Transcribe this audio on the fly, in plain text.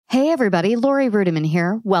Hey everybody, Lori Rudiman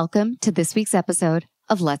here. Welcome to this week's episode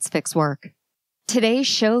of Let's Fix Work. Today's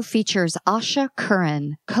show features Asha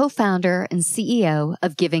Curran, co-founder and CEO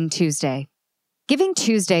of Giving Tuesday. Giving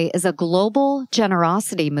Tuesday is a global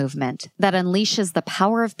generosity movement that unleashes the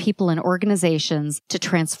power of people and organizations to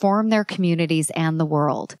transform their communities and the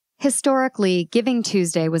world. Historically, Giving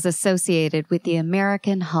Tuesday was associated with the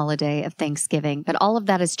American holiday of Thanksgiving, but all of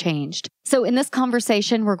that has changed. So in this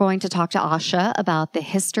conversation, we're going to talk to Asha about the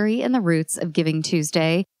history and the roots of Giving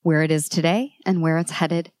Tuesday, where it is today, and where it's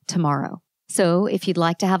headed tomorrow. So if you'd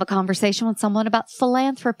like to have a conversation with someone about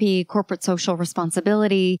philanthropy, corporate social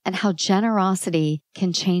responsibility, and how generosity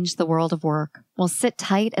can change the world of work, well, sit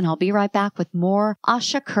tight and I'll be right back with more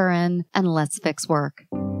Asha Curran and Let's Fix Work.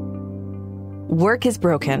 Work is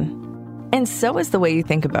broken, and so is the way you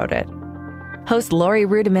think about it. Host Lori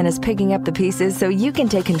Rudiman is picking up the pieces so you can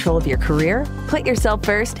take control of your career, put yourself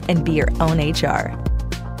first, and be your own HR.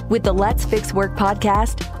 With the Let's Fix Work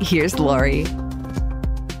podcast, here's Lori.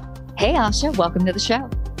 Hey, Asha, welcome to the show.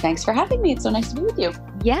 Thanks for having me. It's so nice to be with you.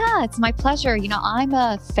 Yeah, it's my pleasure. You know, I'm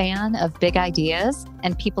a fan of big ideas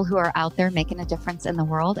and people who are out there making a difference in the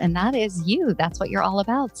world. And that is you. That's what you're all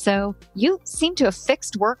about. So you seem to have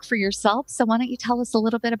fixed work for yourself. So why don't you tell us a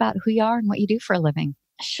little bit about who you are and what you do for a living?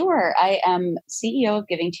 Sure. I am CEO of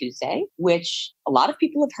Giving Tuesday, which a lot of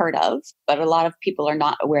people have heard of, but a lot of people are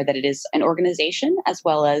not aware that it is an organization as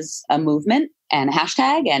well as a movement and a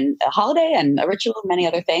hashtag and a holiday and a ritual and many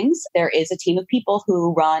other things. There is a team of people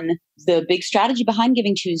who run the big strategy behind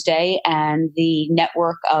Giving Tuesday and the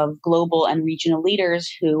network of global and regional leaders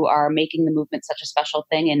who are making the movement such a special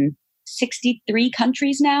thing in 63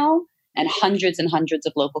 countries now and hundreds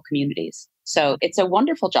of local communities. So it's a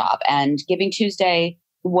wonderful job. And Giving Tuesday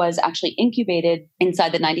was actually incubated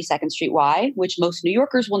inside the 92nd Street Y, which most New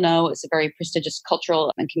Yorkers will know is a very prestigious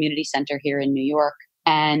cultural and community center here in New York.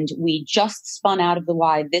 And we just spun out of the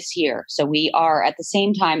Y this year. So we are at the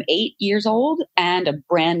same time 8 years old and a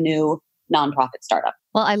brand new nonprofit startup.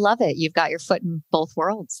 Well, I love it. You've got your foot in both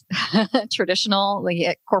worlds, traditional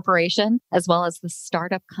corporation, as well as the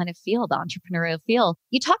startup kind of field, entrepreneurial field.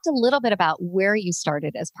 You talked a little bit about where you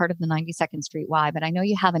started as part of the 92nd Street Y, but I know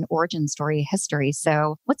you have an origin story history.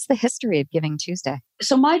 So what's the history of Giving Tuesday?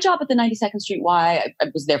 So my job at the 92nd Street Y, I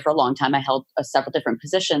was there for a long time. I held several different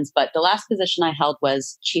positions, but the last position I held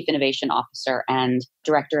was Chief Innovation Officer and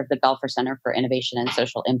Director of the Belfer Center for Innovation and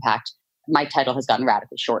Social Impact. My title has gotten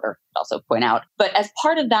radically shorter, I'd also point out. But as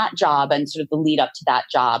part of that job and sort of the lead up to that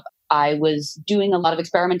job, I was doing a lot of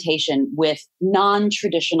experimentation with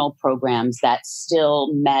non-traditional programs that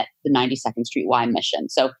still met the 92nd Street Y mission.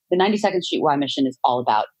 So the 92nd Street Y mission is all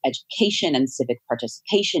about education and civic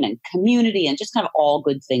participation and community and just kind of all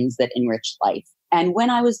good things that enrich life. And when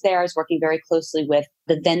I was there, I was working very closely with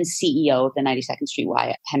the then CEO of the 92nd Street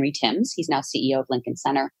Y, Henry Timms. He's now CEO of Lincoln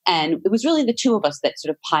Center. And it was really the two of us that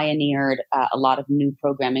sort of pioneered a lot of new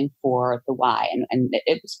programming for the Y. And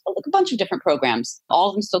it was like a bunch of different programs, all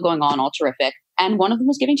of them still going on, all terrific. And one of them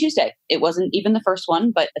was Giving Tuesday. It wasn't even the first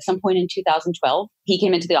one, but at some point in 2012, he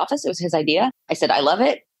came into the office. It was his idea. I said, I love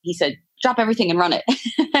it. He said, drop everything and run it.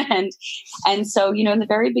 and so, you know, in the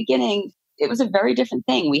very beginning, it was a very different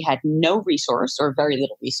thing. We had no resource or very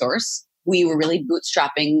little resource. We were really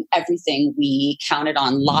bootstrapping everything. We counted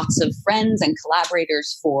on lots of friends and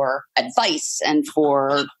collaborators for advice and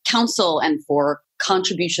for counsel and for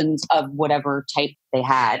contributions of whatever type they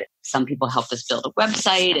had. Some people helped us build a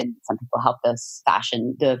website and some people helped us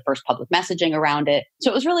fashion the first public messaging around it. So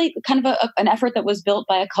it was really kind of an effort that was built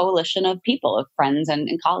by a coalition of people, of friends and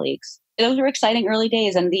colleagues. Those were exciting early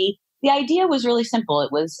days. And the idea was really simple.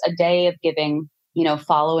 It was a day of giving, you know,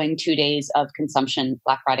 following 2 days of consumption,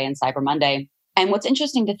 Black Friday and Cyber Monday. And what's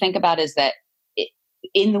interesting to think about is that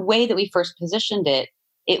in the way that we first positioned it,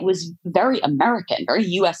 it was very American, very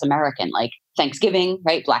US American, like Thanksgiving,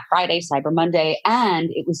 right? Black Friday, Cyber Monday, and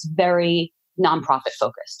it was very nonprofit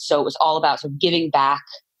focused. So it was all about sort of giving back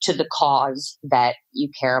to the cause that you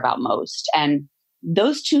care about most. And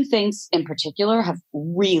those two things in particular have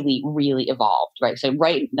really, really evolved, right? So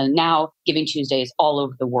right now, Giving Tuesday is all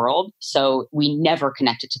over the world. So we never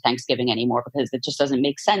connect it to Thanksgiving anymore because it just doesn't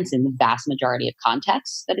make sense in the vast majority of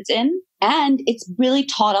contexts that it's in. And it's really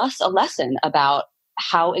taught us a lesson about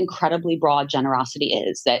how incredibly broad generosity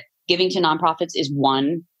is, that giving to nonprofits is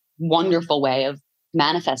one wonderful way of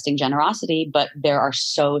manifesting generosity, but there are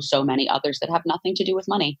so many others that have nothing to do with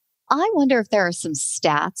money. I wonder if there are some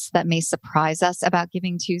stats that may surprise us about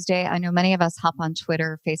Giving Tuesday. I know many of us hop on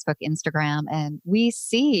Twitter, Facebook, Instagram, and we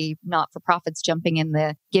see not-for-profits jumping in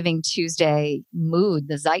the Giving Tuesday mood,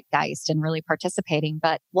 the zeitgeist, and really participating.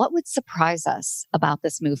 But what would surprise us about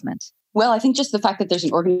this movement? Well, I think just the fact that there's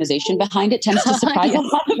an organization behind it tends to surprise a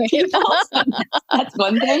lot of people. So that's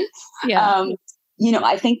one thing. Yeah.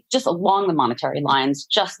 I think just along the monetary lines,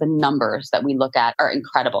 just the numbers that we look at are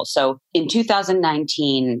incredible. So in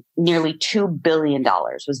 2019, nearly $2 billion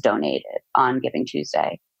was donated on Giving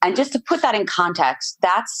Tuesday. And just to put that in context,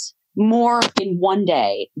 that's more in one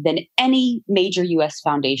day than any major U.S.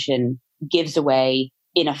 foundation gives away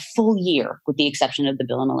in a full year, with the exception of the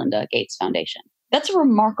Bill and Melinda Gates Foundation. That's a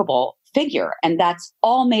remarkable figure. And that's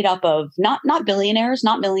all made up of not billionaires,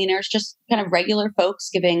 not millionaires, just kind of regular folks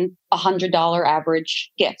giving $100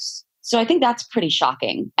 average gifts. So I think that's pretty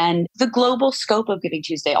shocking. And the global scope of Giving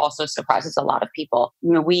Tuesday also surprises a lot of people.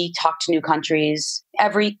 We talk to new countries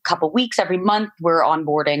every couple weeks, every month. We're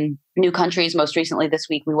onboarding new countries. Most recently this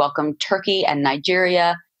week, we welcomed Turkey and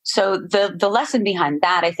Nigeria. So the lesson behind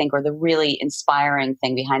that, I think, or the really inspiring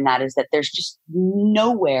thing behind that, is that there's just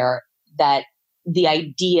nowhere that the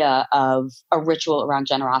idea of a ritual around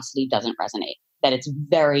generosity doesn't resonate, that it's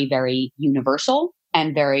very, very universal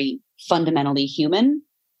and very fundamentally human,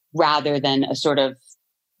 rather than a sort of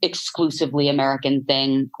exclusively American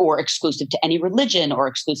thing, or exclusive to any religion, or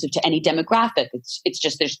exclusive to any demographic. It's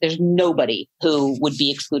just there's nobody who would be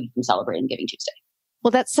excluded from celebrating Giving Tuesday. Well,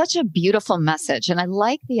 that's such a beautiful message. And I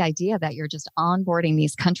like the idea that you're just onboarding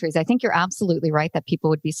these countries. I think you're absolutely right that people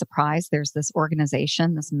would be surprised. There's this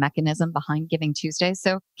organization, this mechanism behind Giving Tuesday.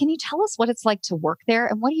 So can you tell us what it's like to work there?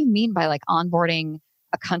 And what do you mean by onboarding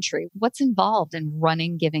a country? What's involved in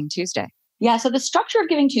running Giving Tuesday? Yeah, so the structure of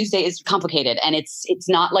Giving Tuesday is complicated, and it's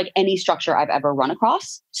not like any structure I've ever run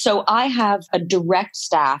across. So I have a direct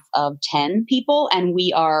staff of 10 people, and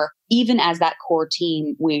we are, even as that core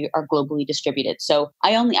team, we are globally distributed. So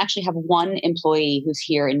I only actually have one employee who's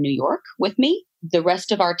here in New York with me. The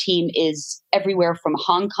rest of our team is everywhere from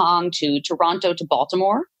Hong Kong to Toronto to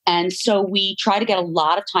Baltimore. And so we try to get a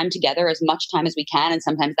lot of time together, as much time as we can. And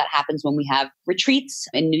sometimes that happens when we have retreats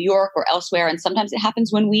in New York or elsewhere. And sometimes it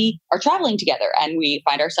happens when we are traveling together and we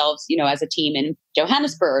find ourselves, as a team in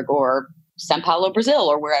Johannesburg or Sao Paulo, Brazil,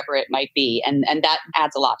 or wherever it might be. And that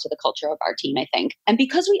adds a lot to the culture of our team, I think. And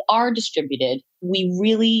because we are distributed, we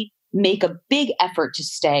really make a big effort to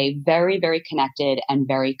stay very, very connected and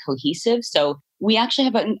very cohesive. So we actually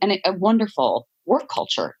have a wonderful work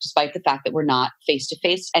culture, despite the fact that we're not face to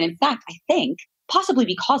face. And in fact, I think possibly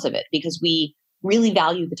because of it, because we really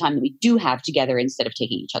value the time that we do have together instead of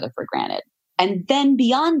taking each other for granted. And then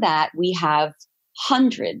beyond that, we have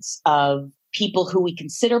hundreds of people who we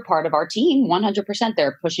consider part of our team. 100%.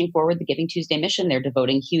 They're pushing forward the Giving Tuesday mission. They're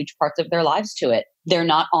devoting huge parts of their lives to it. They're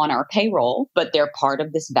not on our payroll, but they're part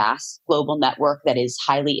of this vast global network that is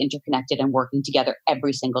highly interconnected and working together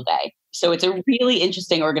every single day. So it's a really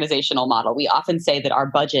interesting organizational model. We often say that our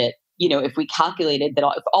budget, if we calculated that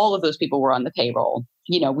if all of those people were on the payroll,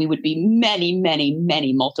 we would be many, many,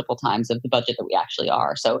 many multiple times of the budget that we actually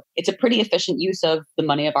are. So it's a pretty efficient use of the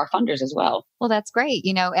money of our funders as well. Well, that's great.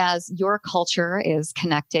 As your culture is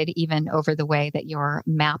connected, even over the way that you're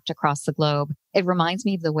mapped across the globe, it reminds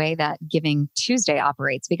me of the way that Giving Tuesday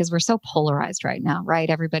operates, because we're so polarized right now, right?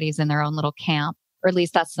 Everybody's in their own little camp. Or at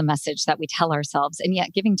least that's the message that we tell ourselves. And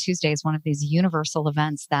yet Giving Tuesday is one of these universal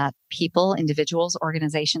events that people, individuals,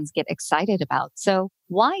 organizations get excited about. So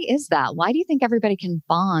why is that? Why do you think everybody can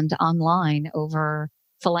bond online over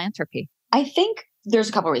philanthropy? I think there's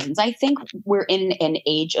a couple of reasons. I think we're in an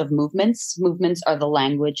age of movements. Movements are the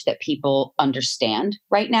language that people understand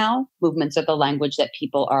right now. Movements are the language that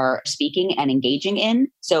people are speaking and engaging in.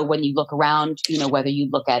 So when you look around, whether you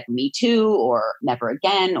look at Me Too or Never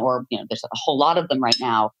Again, or, there's a whole lot of them right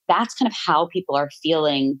now, that's kind of how people are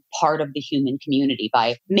feeling part of the human community,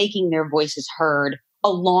 by making their voices heard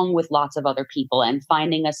along with lots of other people and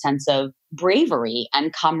finding a sense of bravery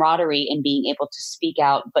and camaraderie in being able to speak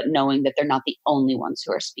out, but knowing that they're not the only ones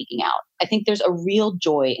who are speaking out. I think there's a real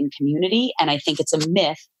joy in community. And I think it's a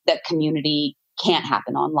myth that community can't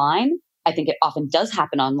happen online. I think it often does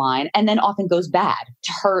happen online and then often goes bad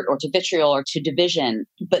to hurt or to vitriol or to division.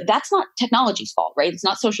 But that's not technology's fault, right? It's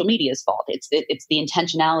not social media's fault. It's the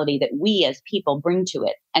intentionality that we as people bring to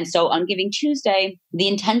it. And so on Giving Tuesday, the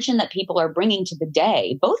intention that people are bringing to the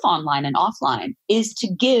day, both online and offline, is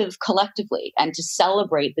to give collectively and to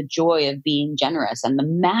celebrate the joy of being generous and the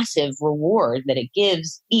massive reward that it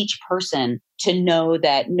gives each person to know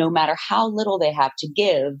that no matter how little they have to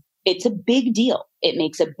give, it's a big deal. it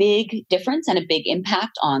makes a big difference and a big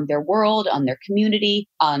impact on their world, on their community,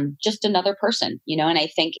 on just another person, and I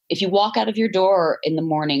think if you walk out of your door in the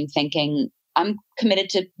morning thinking, I'm committed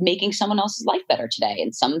to making someone else's life better today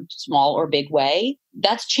in some small or big way,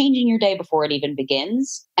 that's changing your day before it even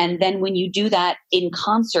begins. And then when you do that in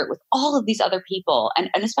concert with all of these other people, and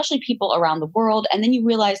especially people around the world, and then you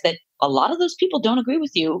realize that a lot of those people don't agree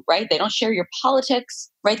with you, right? They don't share your politics,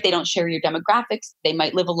 right? They don't share your demographics. They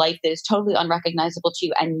might live a life that is totally unrecognizable to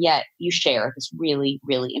you. And yet you share this really,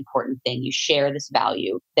 really important thing. You share this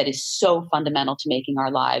value that is so fundamental to making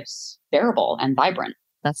our lives bearable and vibrant.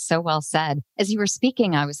 That's so well said. As you were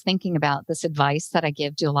speaking, I was thinking about this advice that I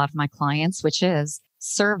give to a lot of my clients, which is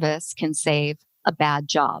service can save a bad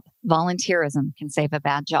job. Volunteerism can save a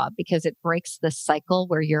bad job because it breaks the cycle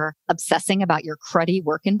where you're obsessing about your cruddy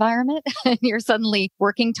work environment and you're suddenly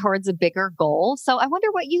working towards a bigger goal. So I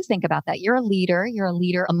wonder what you think about that. You're a leader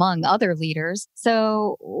among other leaders.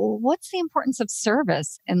 So what's the importance of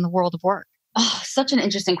service in the world of work? Oh, such an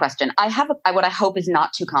interesting question. I have what I hope is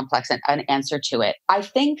not too complex an answer to it. I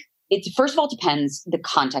think it's, first of all, depends the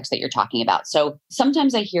context that you're talking about. So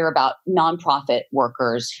sometimes I hear about nonprofit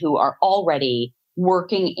workers who are already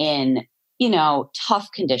working in, tough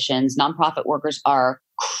conditions. Nonprofit workers are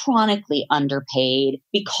chronically underpaid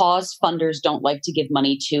because funders don't like to give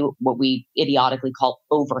money to what we idiotically call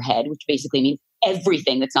overhead, which basically means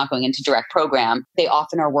everything that's not going into direct program. They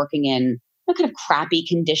often are working in kind of crappy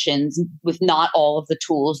conditions with not all of the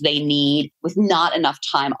tools they need, with not enough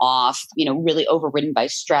time off, really overridden by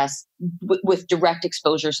stress, with direct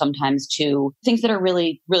exposure sometimes to things that are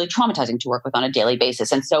really, really traumatizing to work with on a daily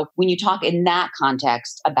basis. And so when you talk in that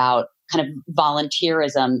context about kind of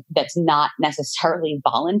volunteerism that's not necessarily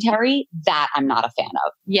voluntary, that I'm not a fan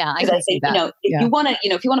of. Yeah, I can see that. If you want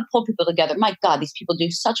to pull people together, my God, these people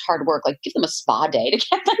do such hard work. Like, give them a spa day to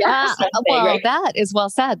get them. Yeah, well, right? That is well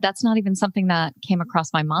said. That's not even something that came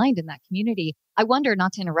across my mind in that community. I wonder,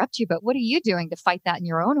 not to interrupt you, but what are you doing to fight that in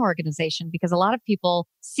your own organization? Because a lot of people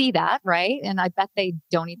see that, right? And I bet they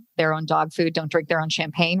don't eat their own dog food, don't drink their own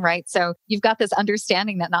champagne, right? So you've got this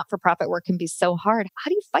understanding that not-for-profit work can be so hard. How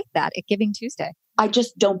do you fight that at Giving Tuesday? I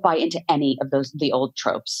just don't buy into any of the old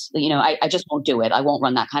tropes. I just won't do it. I won't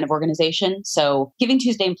run that kind of organization. So Giving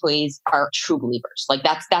Tuesday employees are true believers. Like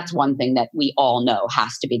that's one thing that we all know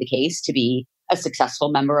has to be the case to be a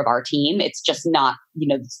successful member of our team. It's just not,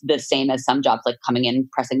 the same as some jobs, like coming in,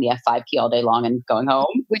 pressing the F5 key all day long and going home.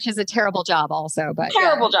 Which is a terrible job also, but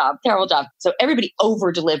terrible job. So everybody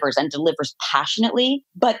over delivers and delivers passionately,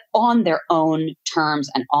 but on their own terms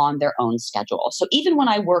and on their own schedule. So even when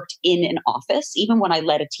I worked in an office, even when I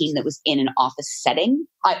led a team that was in an office setting,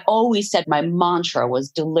 I always said my mantra was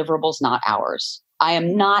deliverables, not hours. I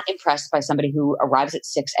am not impressed by somebody who arrives at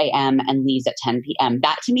 6 a.m. and leaves at 10 p.m.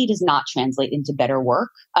 That to me does not translate into better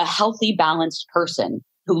work. A healthy, balanced person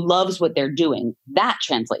who loves what they're doing, that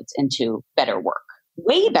translates into better work.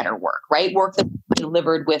 Way better work, right? Work that's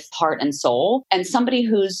delivered with heart and soul. And somebody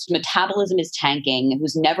whose metabolism is tanking,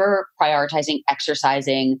 who's never prioritizing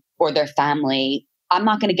exercising or their family, I'm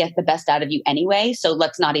not going to get the best out of you anyway. So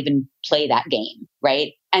let's not even play that game,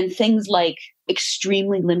 right? And things like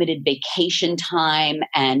extremely limited vacation time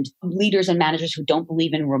and leaders and managers who don't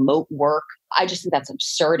believe in remote work. I just think that's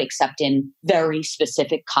absurd, except in very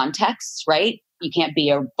specific contexts, right? You can't be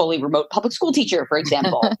a fully remote public school teacher, for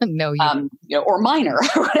example. No, or minor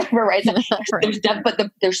or whatever, right? So right.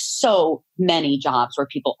 There's so many jobs where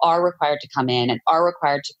people are required to come in and are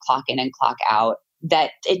required to clock in and clock out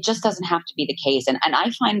that it just doesn't have to be the case. And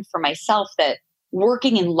I find for myself that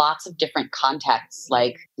working in lots of different contexts,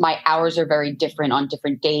 like my hours are very different on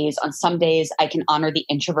different days. On some days, I can honor the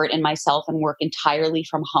introvert in myself and work entirely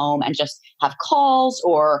from home and just have calls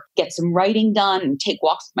or get some writing done and take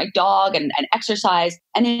walks with my dog and exercise.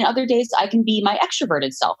 And in other days, I can be my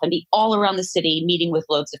extroverted self and be all around the city meeting with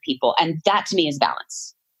loads of people. And that to me is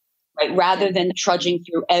balance. Right? Rather than trudging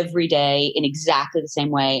through every day in exactly the same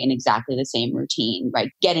way, in exactly the same routine, right?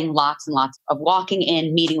 Getting lots and lots of walking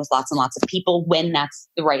in, meeting with lots and lots of people when that's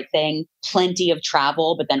the right thing, plenty of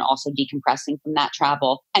travel, but then also decompressing from that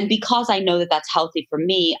travel. And because I know that that's healthy for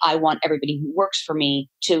me, I want everybody who works for me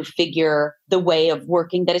to figure the way of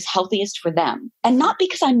working that is healthiest for them. And not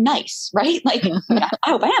because I'm nice, right? Like, I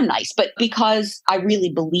hope I am nice, but because I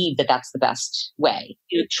really believe that that's the best way.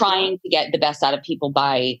 Trying to get the best out of people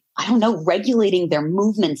by, regulating their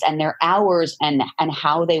movements and their hours and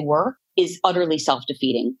how they work is utterly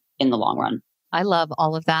self-defeating in the long run. I love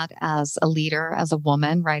all of that as a leader, as a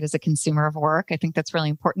woman, right? As a consumer of work. I think that's really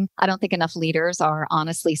important. I don't think enough leaders are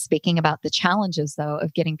honestly speaking about the challenges, though,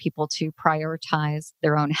 of getting people to prioritize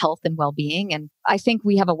their own health and well-being. And I think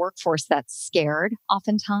we have a workforce that's scared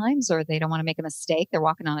oftentimes, or they don't want to make a mistake. They're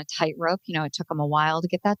walking on a tightrope. It took them a while to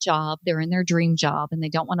get that job. They're in their dream job and they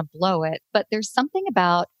don't want to blow it. But there's something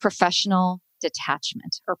about professional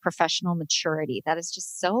detachment or professional maturity that is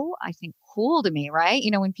just so, I think, cool to me, right?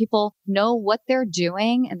 When people know what they're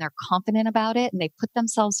doing and they're confident about it and they put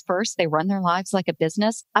themselves first, they run their lives like a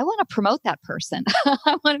business. I want to promote that person.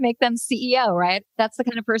 I want to make them CEO, right? That's the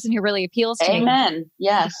kind of person who really appeals to me. Amen.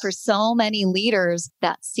 Yes. For so many leaders,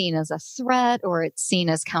 that's seen as a threat or it's seen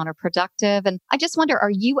as counterproductive. And I just wonder,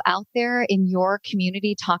 are you out there in your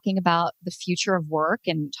community talking about the future of work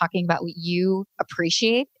and talking about what you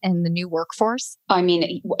appreciate in the new workforce? I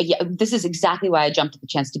mean, yeah, this is exactly why I jumped at the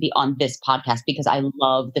chance to be on this podcast, because I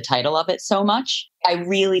love the title of it so much. I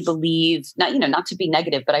really believe, not to be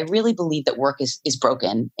negative, but I really believe that work is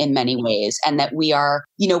broken in many ways, and that we are,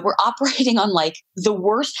 we're operating on like the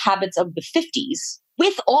worst habits of the 50s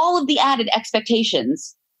with all of the added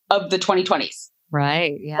expectations of the 2020s.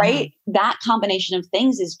 Right. Yeah. Right. That combination of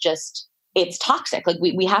things is just, it's toxic. Like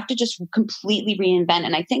we have to just completely reinvent.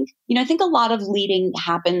 And I think a lot of leading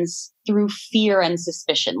happens through fear and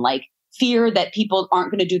suspicion, like fear that people aren't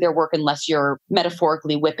going to do their work unless you're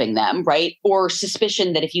metaphorically whipping them, right? Or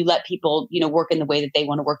suspicion that if you let people, work in the way that they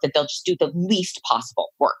want to work, that they'll just do the least possible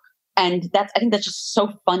work. And I think that's just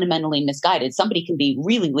so fundamentally misguided. Somebody can be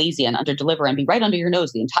really lazy and underdeliver and be right under your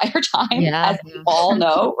nose the entire time, as we all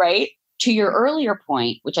know, right? To your earlier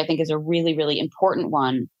point, which I think is a really, really important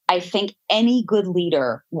one, I think any good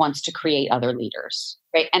leader wants to create other leaders,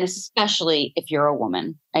 right? And especially if you're a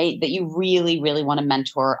woman, right? That you really, really want to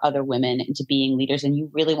mentor other women into being leaders. And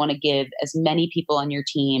you really want to give as many people on your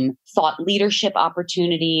team thought leadership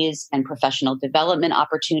opportunities and professional development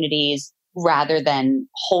opportunities rather than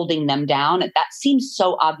holding them down. That seems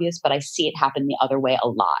so obvious, but I see it happen the other way a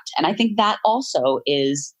lot. And I think that also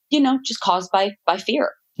is, just caused by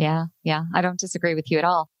fear. Yeah. I don't disagree with you at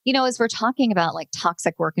all. As we're talking about like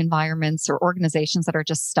toxic work environments or organizations that are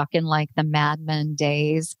just stuck in like the Mad Men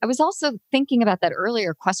days, I was also thinking about that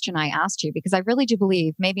earlier question I asked you, because I really do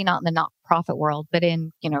believe, maybe not in the not-for-profit world, but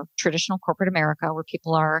in, traditional corporate America where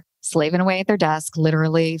people are slaving away at their desk,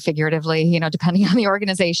 literally, figuratively, depending on the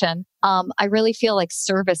organization. I really feel like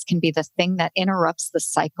service can be the thing that interrupts the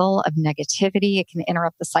cycle of negativity. It can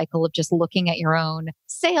interrupt the cycle of just looking at your own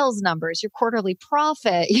sales numbers, your quarterly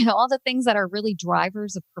profit, all the things that are really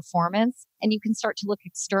drivers of performance. And you can start to look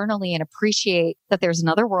externally and appreciate that there's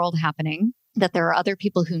another world happening, that there are other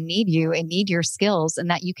people who need you and need your skills, and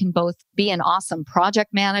that you can both be an awesome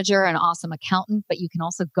project manager, an awesome accountant, but you can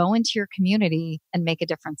also go into your community and make a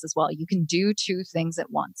difference as well. You can do two things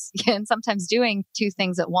at once. And sometimes doing two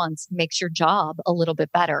things at once makes your job a little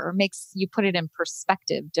bit better, or makes you put it in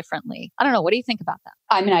perspective differently. I don't know. What do you think about that?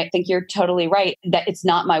 I mean, I think you're totally right that it's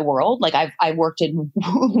not my world. Like I worked in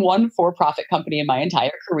one for-profit company in my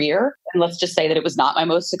entire career. And let's just say that it was not my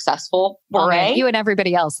most successful foray. You and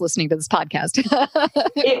everybody else listening to this podcast.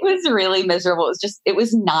 It was really miserable. It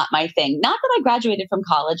was not my thing. Not that I graduated from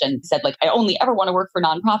college and said like, I only ever want to work for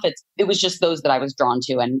nonprofits. It was just those that I was drawn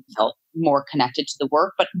to and felt more connected to the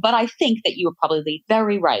work. But I think that you are probably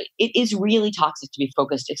very right. It is really toxic to be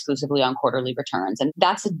focused exclusively on quarterly returns. And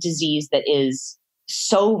that's a disease that is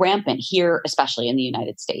so rampant here, especially in the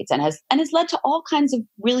United States, and has led to all kinds of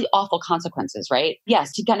really awful consequences, right?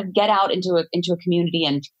 Yes, to kind of get out into a community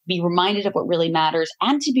and be reminded of what really matters,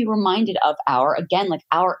 and to be reminded of our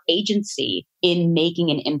agency in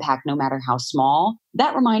making an impact, no matter how small.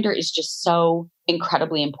 That reminder is just so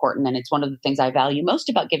incredibly important. And it's one of the things I value most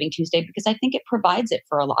about Giving Tuesday, because I think it provides it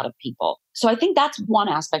for a lot of people. So I think that's one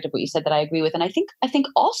aspect of what you said that I agree with. And I think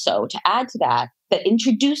also, to add to that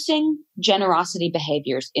introducing generosity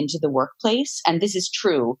behaviors into the workplace, and this is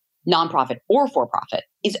true, nonprofit or for-profit,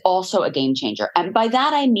 is also a game changer. And by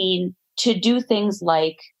that, I mean to do things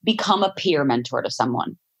like become a peer mentor to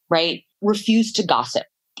someone, right? Refuse to gossip.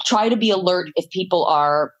 Try to be alert if people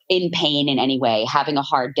are in pain in any way, having a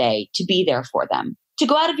hard day, to be there for them, to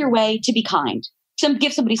go out of your way to be kind, to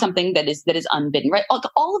give somebody something that is unbidden, right?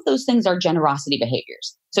 All of those things are generosity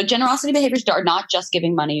behaviors. So generosity behaviors are not just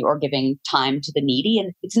giving money or giving time to the needy.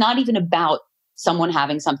 And it's not even about someone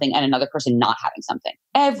having something and another person not having something.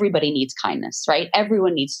 everybody needs kindness, right?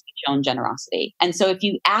 Everyone needs to be shown generosity. And so if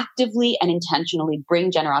you actively and intentionally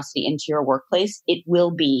bring generosity into your workplace, it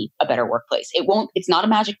will be a better workplace. It's not a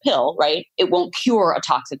magic pill, right? It won't cure a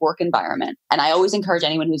toxic work environment. And I always encourage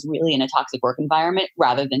anyone who's really in a toxic work environment,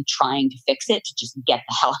 rather than trying to fix it, to just get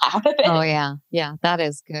the hell out of it. Oh yeah. Yeah. That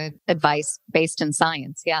is good advice based in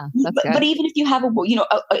science. Yeah. But even if you have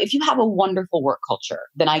if you have a wonderful work culture,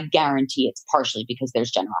 then I guarantee it's partially because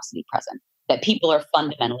there's generosity present. That people are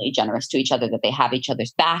fundamentally generous to each other, that they have each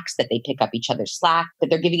other's backs, that they pick up each other's slack, that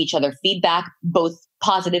they're giving each other feedback, both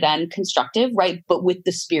positive and constructive, right? But with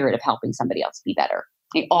the spirit of helping somebody else be better.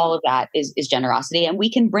 All of that is generosity. And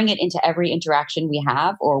we can bring it into every interaction we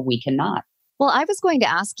have, or we cannot. Well, I was going to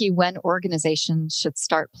ask you when organizations should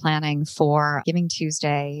start planning for Giving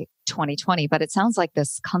Tuesday 2020, but it sounds like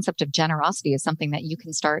this concept of generosity is something that you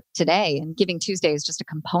can start today, and Giving Tuesday is just a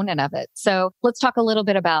component of it. So let's talk a little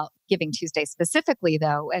bit about Giving Tuesday specifically,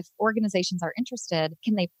 though. If organizations are interested,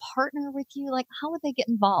 can they partner with you? Like, how would they get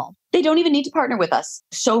involved? They don't even need to partner with us.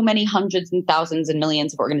 So many hundreds and thousands and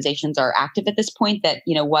millions of organizations are active at this point that,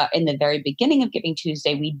 in the very beginning of Giving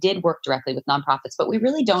Tuesday, we did work directly with nonprofits, but we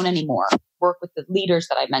really don't anymore. Work with the leaders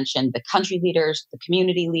that I mentioned, the country leaders, the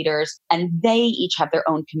community leaders, and they each have their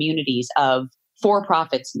own communities of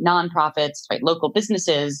for-profits, nonprofits, right? Local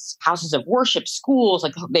businesses, houses of worship, schools,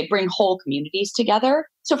 like they bring whole communities together.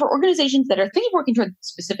 So for organizations that are thinking of working toward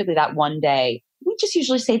specifically that one day, we just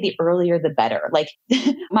usually say the earlier the better. Like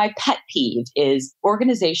my pet peeve is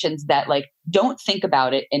organizations that don't think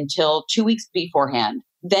about it until 2 weeks beforehand,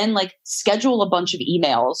 then schedule a bunch of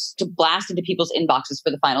emails to blast into people's inboxes for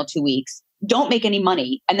the final 2 weeks, don't make any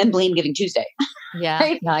money, and then blame Giving Tuesday. Yeah,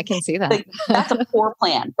 right? Yeah, I can see that. That's a poor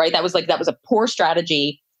plan, right? That was a poor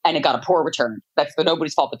strategy, and it got a poor return. That's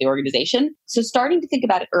nobody's fault but the organization. So starting to think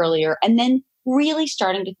about it earlier, and then really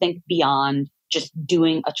starting to think beyond just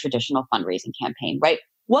doing a traditional fundraising campaign, right?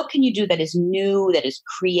 What can you do that is new, that is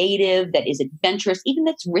creative, that is adventurous, even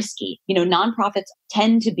that's risky? Nonprofits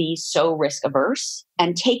tend to be so risk averse,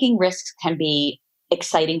 and taking risks can be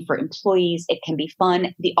exciting for employees. It can be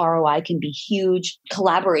fun. The ROI can be huge.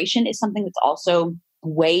 Collaboration is something that's also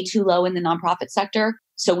way too low in the nonprofit sector.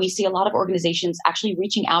 So we see a lot of organizations actually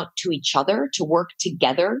reaching out to each other to work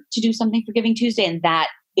together to do something for Giving Tuesday. And that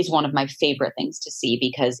is one of my favorite things to see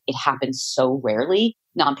because it happens so rarely.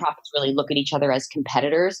 Nonprofits really look at each other as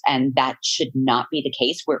competitors, and that should not be the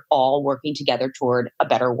case. We're all working together toward a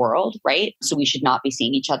better world, right? So we should not be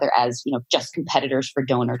seeing each other as, just competitors for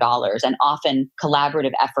donor dollars. And often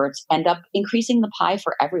collaborative efforts end up increasing the pie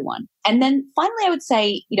for everyone. And then finally, I would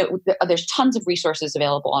say, there's tons of resources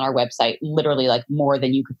available on our website, literally more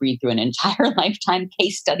than you could read through an entire lifetime,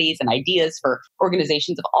 case studies and ideas for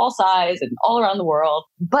organizations of all size and all around the world.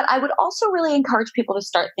 But I would also really encourage people to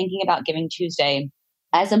start thinking about Giving Tuesday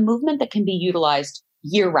as a movement that can be utilized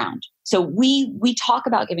year round. So we talk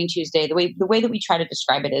about Giving Tuesday, the way that we try to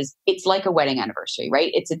describe it is it's like a wedding anniversary,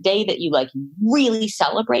 right? It's a day that you really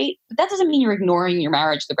celebrate, but that doesn't mean you're ignoring your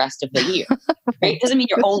marriage the rest of the year, right? It doesn't mean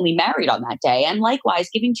you're only married on that day. And likewise,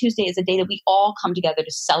 Giving Tuesday is a day that we all come together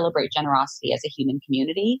to celebrate generosity as a human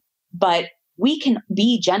community, but we can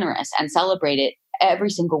be generous and celebrate it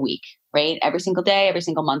every single week, right? Every single day, every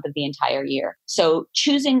single month of the entire year. So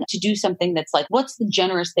choosing to do something that's what's the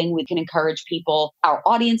generous thing we can encourage people, our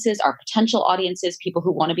audiences, our potential audiences, people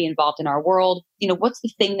who want to be involved in our world, what's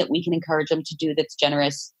the thing that we can encourage them to do that's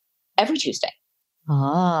generous every Tuesday? Oh,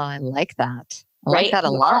 I like that. I like that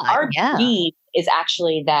a lot. Our dream is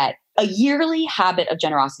actually that a yearly habit of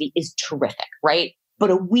generosity is terrific, right? But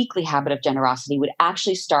a weekly habit of generosity would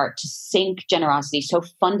actually start to sink generosity so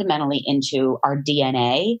fundamentally into our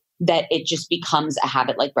DNA that it just becomes a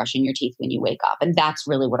habit like brushing your teeth when you wake up. And that's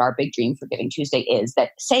really what our big dream for Giving Tuesday is,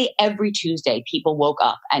 that say every Tuesday people woke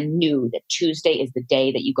up and knew that Tuesday is the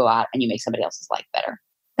day that you go out and you make somebody else's life better.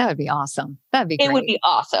 That would be awesome. That'd be great. It would be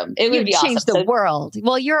awesome. It would be awesome. Change the world.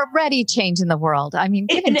 Well, you're already changing the world. I mean,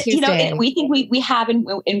 Giving Tuesday. We think we have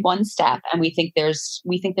in one step, and we think there's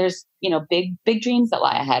big dreams that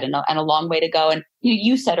lie ahead and a long way to go. And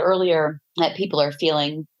you said earlier that people are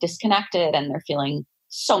feeling disconnected and they're feeling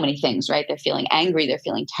so many things, right? They're feeling angry, they're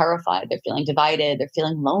feeling terrified, they're feeling divided, they're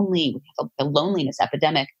feeling lonely. We have the loneliness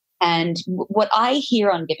epidemic. And what I hear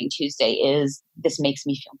on Giving Tuesday is, this makes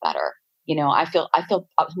me feel better. I feel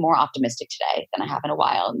more optimistic today than I have in a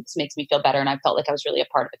while. And this makes me feel better. And I felt like I was really a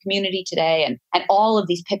part of the community today. And all of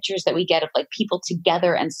these pictures that we get of people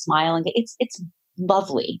together and smiling, it's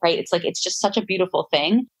lovely, right? It's just such a beautiful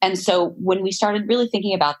thing. And so when we started really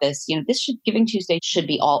thinking about this, Giving Tuesday should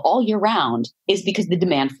be all year round, is because the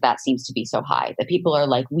demand for that seems to be so high that people are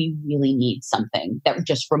like, we really need something that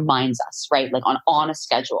just reminds us, right? Like on a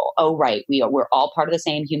schedule. Oh, right. We're all part of the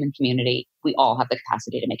same human community. We all have the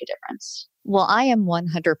capacity to make a difference. Well, I am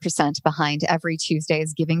 100% behind every Tuesday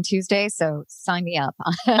is Giving Tuesday, so sign me up.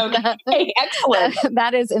 Okay, excellent.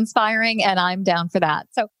 That is inspiring, and I'm down for that.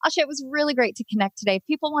 So, Asha, it was really great to connect today. If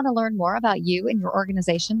people want to learn more about you and your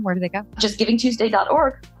organization, where do they go? Just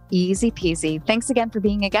givingtuesday.org. Easy peasy. Thanks again for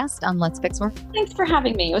being a guest on Let's Fix Work. Thanks for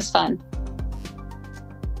having me. It was fun.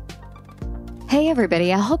 Hey,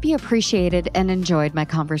 everybody. I hope you appreciated and enjoyed my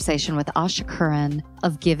conversation with Asha Curran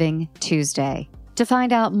of Giving Tuesday. To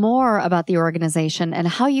find out more about the organization and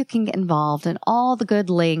how you can get involved and all the good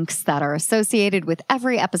links that are associated with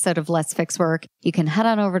every episode of Let's Fix Work, you can head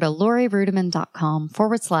on over to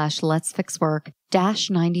lorirudiman.com/Let's Fix Work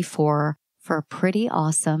 -94 for a pretty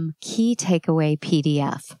awesome key takeaway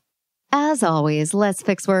PDF. As always, Let's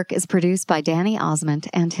Fix Work is produced by Danny Osmond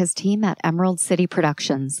and his team at Emerald City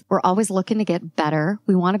Productions. We're always looking to get better.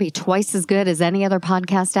 We want to be twice as good as any other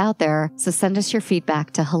podcast out there. So send us your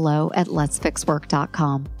feedback to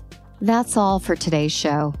hello@letsfixwork.com. That's all for today's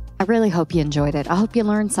show. I really hope you enjoyed it. I hope you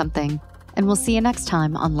learned something. And we'll see you next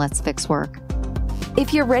time on Let's Fix Work.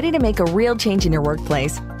 If you're ready to make a real change in your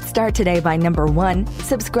workplace, start today by number 1,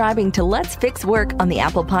 subscribing to Let's Fix Work on the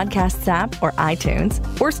Apple Podcasts app or iTunes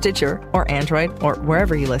or Stitcher or Android or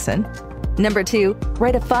wherever you listen. Number 2,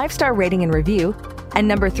 write a 5-star rating and review. And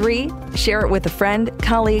number 3, share it with a friend,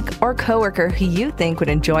 colleague, or coworker who you think would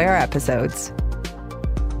enjoy our episodes.